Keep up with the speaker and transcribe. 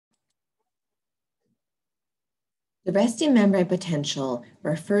The resting membrane potential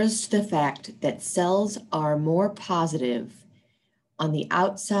refers to the fact that cells are more positive on the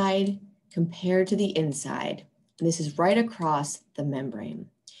outside compared to the inside. And this is right across the membrane.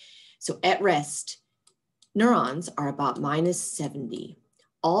 So at rest, neurons are about -70.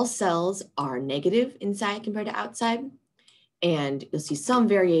 All cells are negative inside compared to outside. And you'll see some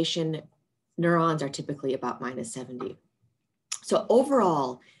variation. Neurons are typically about -70. So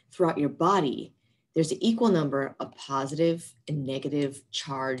overall, throughout your body, there's an equal number of positive and negative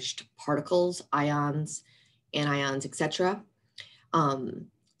charged particles, ions, anions, etc.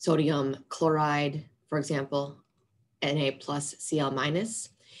 Sodium chloride, for example, Na plus Cl minus.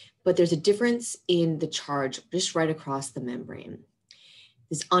 But there's a difference in the charge just right across the membrane.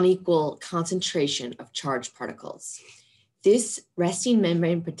 This unequal concentration of charged particles. This resting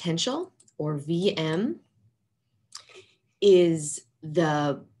membrane potential, or VM, is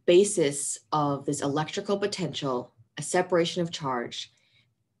the basis of this electrical potential, a separation of charge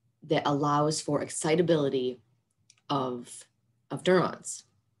that allows for excitability of neurons.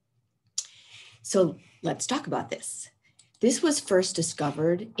 So let's talk about this. This was first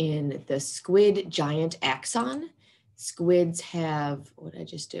discovered in the squid giant axon. Squids have, what did I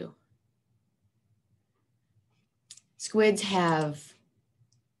just do? Squids have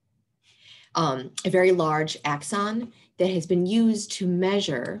a very large axon that has been used to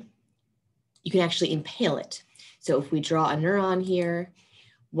measure. You can actually impale it. So if we draw a neuron here,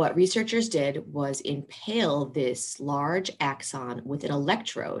 what researchers did was impale this large axon with an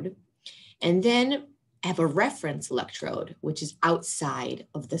electrode and then have a reference electrode, which is outside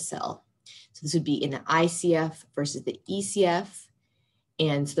of the cell. So this would be in the ICF versus the ECF.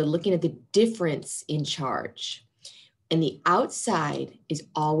 And so they're looking at the difference in charge. And the outside is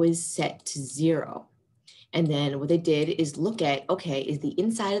always set to 0. And then what they did is look at, okay, is the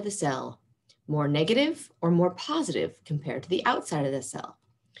inside of the cell more negative or more positive compared to the outside of the cell?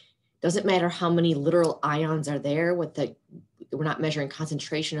 Doesn't matter how many literal ions are there. We're not measuring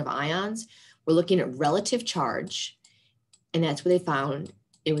concentration of ions. We're looking at relative charge. And that's what they found.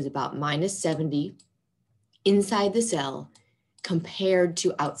 It was about -70 inside the cell compared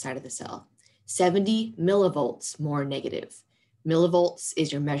to outside of the cell. 70 millivolts more negative. Millivolts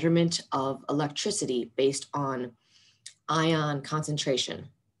is your measurement of electricity based on ion concentration.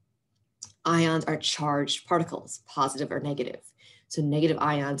 Ions are charged particles, positive or negative. So negative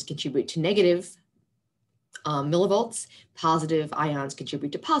ions contribute to negative millivolts, positive ions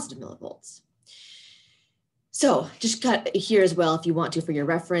contribute to positive millivolts. So just cut here as well, if you want to, for your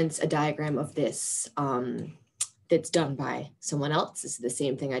reference, a diagram of this that's done by someone else. This is the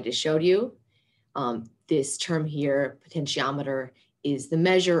same thing I just showed you. This term here, potentiometer, is the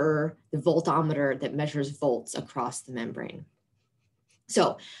measurer, the voltometer that measures volts across the membrane.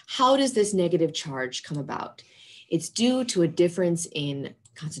 So how does this negative charge come about? It's due to a difference in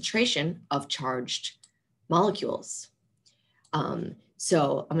concentration of charged molecules.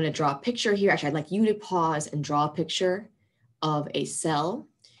 So I'm going to draw a picture here. Actually, I'd like you to pause and draw a picture of a cell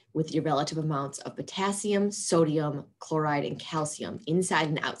with your relative amounts of potassium, sodium, chloride, and calcium inside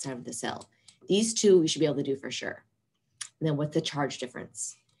and outside of the cell. These two we should be able to do for sure. And then what's the charge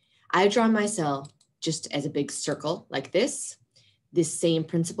difference? I've drawn my cell just as a big circle like this. These same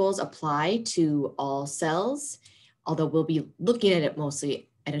principles apply to all cells, although we'll be looking at it mostly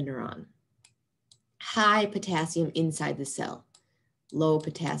at a neuron. High potassium inside the cell, low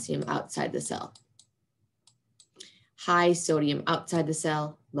potassium outside the cell. High sodium outside the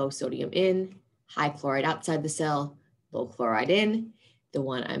cell, low sodium in. High chloride outside the cell, low chloride in. The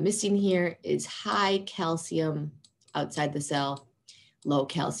one I'm missing here is high calcium outside the cell, low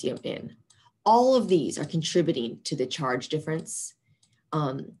calcium in. All of these are contributing to the charge difference.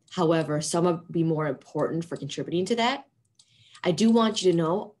 However, some will be more important for contributing to that. I do want you to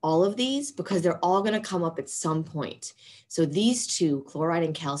know all of these because they're all going to come up at some point. So these two, chloride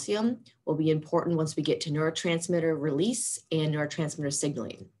and calcium, will be important once we get to neurotransmitter release and neurotransmitter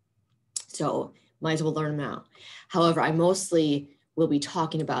signaling. So might as well learn them now. However, I mostly will be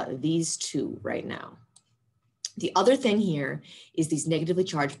talking about these two right now. The other thing here is these negatively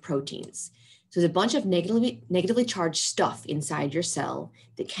charged proteins. So there's a bunch of negatively charged stuff inside your cell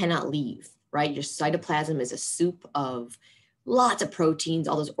that cannot leave, right? Your cytoplasm is a soup of lots of proteins,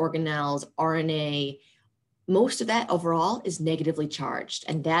 all those organelles, RNA. Most of that overall is negatively charged,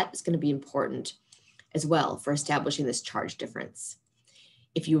 and that is going to be important as well for establishing this charge difference.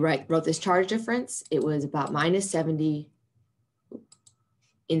 If you wrote this charge difference, it was about -70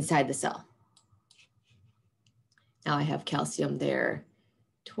 inside the cell. Now I have calcium there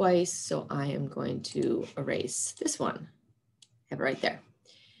twice, so I am going to erase this one. I have it right there.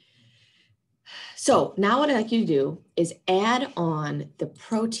 So now what I'd like you to do is add on the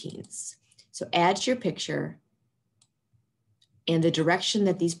proteins. So add to your picture and the direction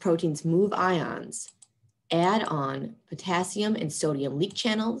that these proteins move ions, add on potassium and sodium leak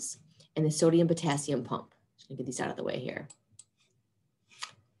channels and the sodium potassium pump. Just gonna get these out of the way here.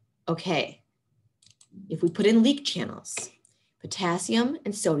 Okay, if we put in leak channels, potassium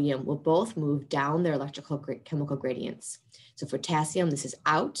and sodium will both move down their electrical chemical gradients. So for potassium, this is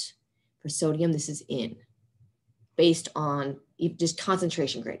out. For sodium, this is in, based on just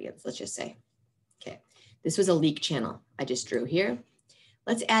concentration gradients, let's just say. Okay, this was a leak channel I just drew here.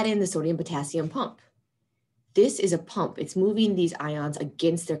 Let's add in the sodium potassium pump. This is a pump. It's moving these ions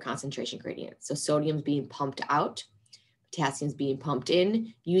against their concentration gradient. So sodium's being pumped out, potassium's being pumped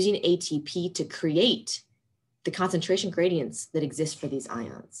in, using ATP to create the concentration gradients that exist for these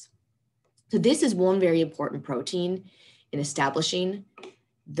ions. So this is one very important protein in establishing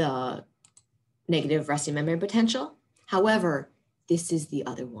the negative resting membrane potential. However, this is the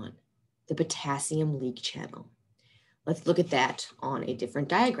other one, the potassium leak channel. Let's look at that on a different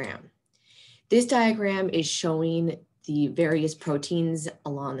diagram. This diagram is showing the various proteins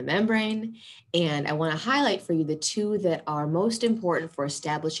along the membrane, and I want to highlight for you the two that are most important for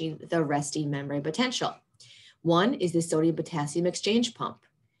establishing the resting membrane potential. One is the sodium potassium exchange pump,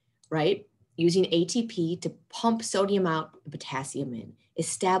 right? Using ATP to pump sodium out and potassium in,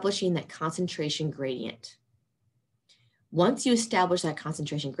 establishing that concentration gradient. Once you establish that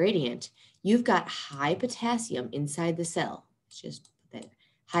concentration gradient, you've got high potassium inside the cell. Just put that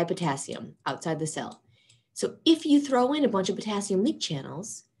high potassium outside the cell. So if you throw in a bunch of potassium leak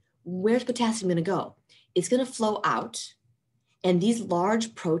channels, where's potassium going to go? It's going to flow out, and these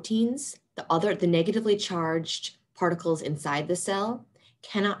large proteins, the negatively charged particles inside the cell,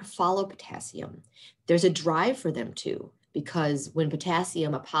 cannot follow potassium. There's a drive for them to, because when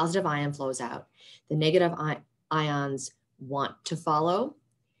potassium, a positive ion flows out, the negative ions want to follow,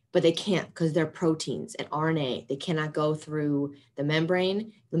 but they can't because they're proteins and RNA. They cannot go through the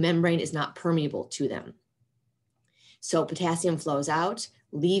membrane. The membrane is not permeable to them. So potassium flows out,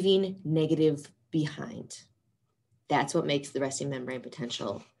 leaving negative behind. That's what makes the resting membrane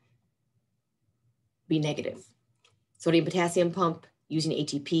potential be negative. Sodium potassium pump using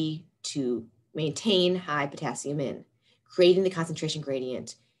ATP to maintain high potassium in, creating the concentration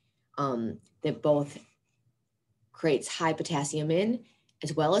gradient that both creates high potassium in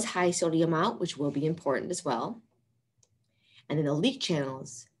as well as high sodium out, which will be important as well. And then the leak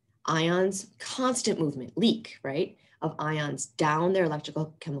channels, ions, constant movement, leak, right, of ions down their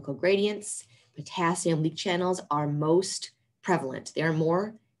electrical chemical gradients. Potassium leak channels are most prevalent. They are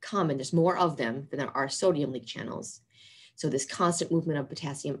more common. There's more of them than there are sodium leak channels. So this constant movement of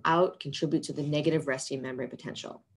potassium out contributes to the negative resting membrane potential.